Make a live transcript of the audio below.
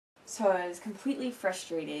So I was completely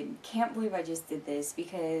frustrated. Can't believe I just did this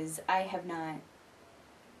because I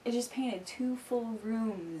just painted 2 full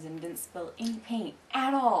rooms and didn't spill any paint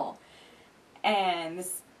at all. And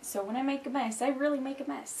so when I make a mess, I really make a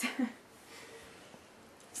mess.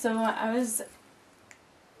 So I was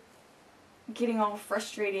getting all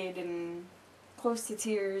frustrated and close to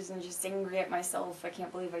tears and just angry at myself. I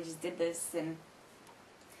can't believe I just did this. And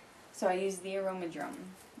so I used the Aroma Drum.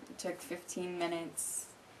 It took 15 minutes.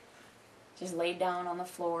 Just laid down on the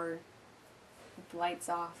floor with the lights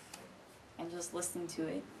off and just listened to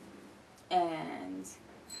it. And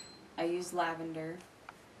I used lavender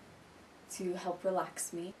to help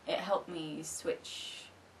relax me. It helped me switch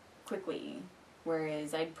quickly,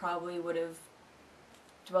 whereas I probably would have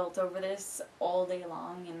dwelt over this all day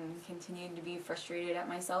long and continued to be frustrated at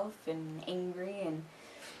myself and angry and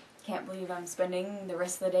can't believe I'm spending the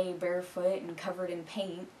rest of the day barefoot and covered in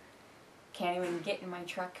paint. Can't even get in my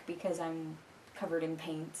truck because I'm covered in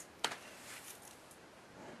paint.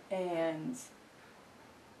 And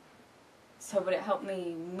so, but it helped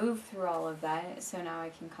me move through all of that, so now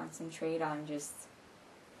I can concentrate on just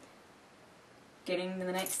getting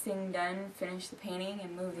the next thing done, finish the painting,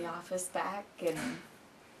 and move the office back, and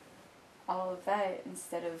all of that,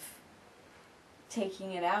 instead of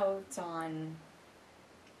taking it out on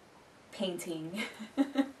painting.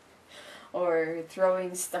 Or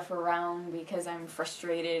throwing stuff around because I'm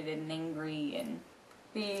frustrated and angry. And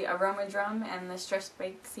the Aroma Drum and the Stress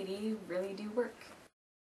Break CD really do work.